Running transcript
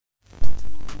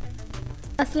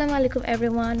Assalamu alaikum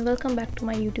everyone, welcome back to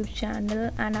my YouTube channel,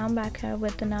 and I'm back here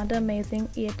with another amazing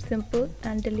yet simple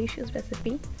and delicious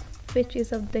recipe, which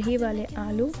is of dahi wale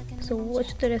aloo. So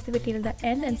watch the recipe till the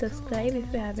end and subscribe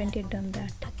if you haven't yet done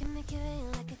that.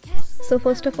 So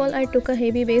first of all, I took a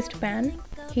heavy based pan,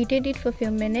 heated it for a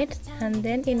few minutes, and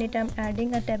then in it I'm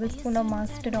adding a tablespoon of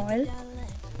mustard oil.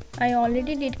 I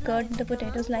already did cut the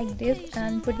potatoes like this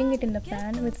and putting it in the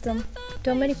pan with some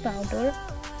turmeric powder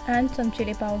and some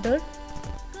chili powder.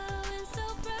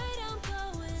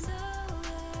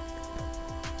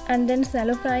 And then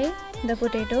shallow fry the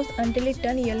potatoes until it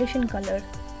turns yellowish in color.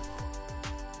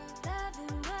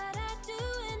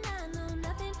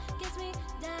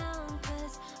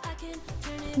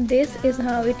 This is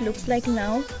how it looks like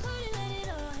now.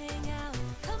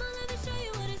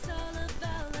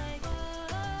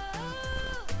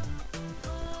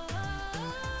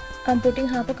 I'm putting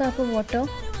half a cup of water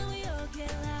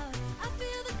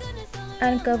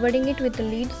and covering it with the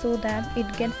lid so that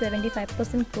it gets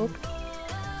 75% cooked.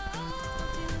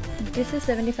 This is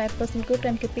 75% cooked.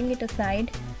 I'm keeping it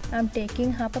aside. I'm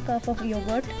taking half a cup of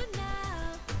yogurt,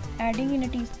 adding in a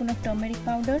teaspoon of turmeric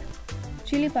powder,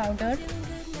 chili powder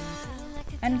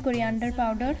and coriander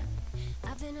powder,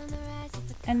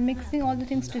 and mixing all the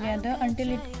things together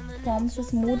until it forms a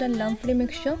smooth and lump-free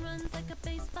mixture.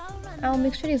 Our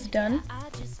mixture is done.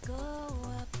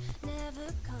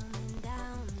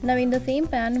 Now in the same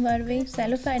pan where we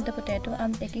shallow fried the potato,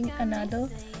 I'm taking another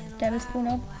tablespoon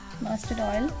of mustard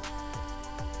oil,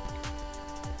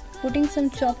 putting some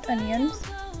chopped onions,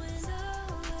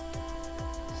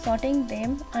 sauteing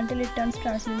them until it turns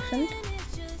translucent,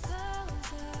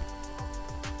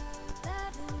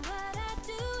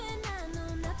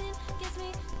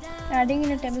 adding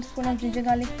in a tablespoon of ginger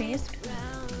garlic paste,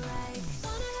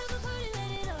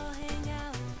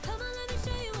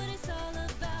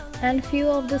 and few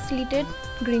of the slitted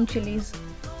green chilies.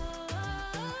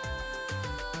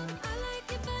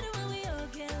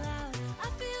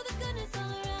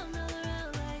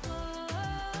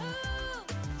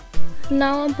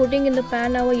 Now I'm putting in the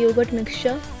pan our yogurt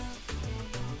mixture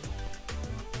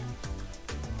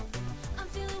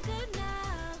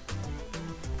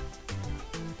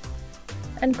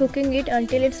and cooking it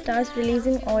until it starts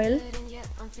releasing oil.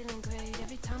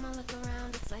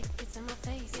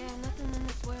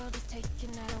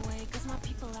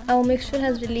 Our mixture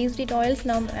has released its oils.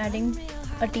 Now I'm adding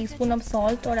a teaspoon of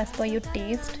salt or as per your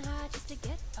taste.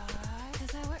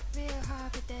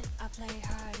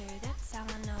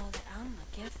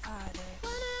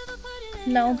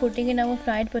 Now I'm putting in our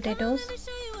fried potatoes,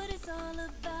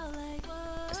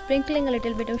 sprinkling a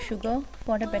little bit of sugar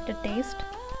for a better taste,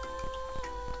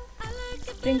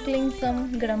 sprinkling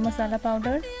some garam masala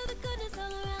powder,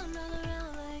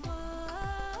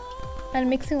 and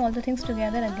mixing all the things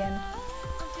together again.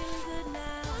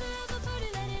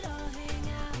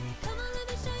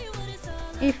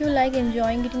 If you like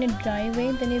enjoying it in a dry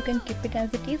way, then you can keep it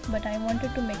as it is, but I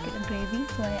wanted to make it a gravy,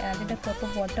 so I added a cup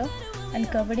of water and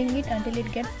covering it until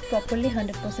it gets properly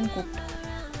 100% cooked.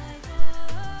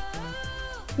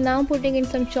 Now putting in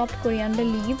some chopped coriander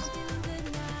leaves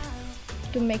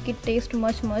to make it taste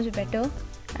much better,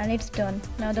 and it's done.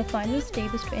 Now the final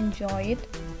step is to enjoy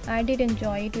it. I did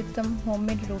enjoy it with some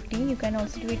homemade roti. You can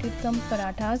also do it with some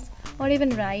parathas or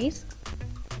even rice.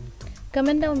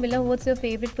 Comment down below what's your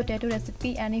favorite potato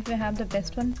recipe, and if you have the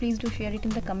best one, please do share it in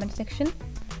the comment section.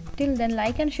 Till then,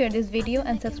 like and share this video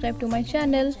and subscribe to my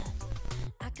channel.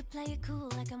 I could play it cool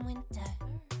like I'm winter.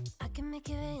 I can make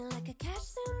it rain like a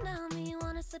cash tsunami. You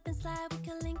wanna slip and slide, we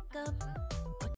can link up.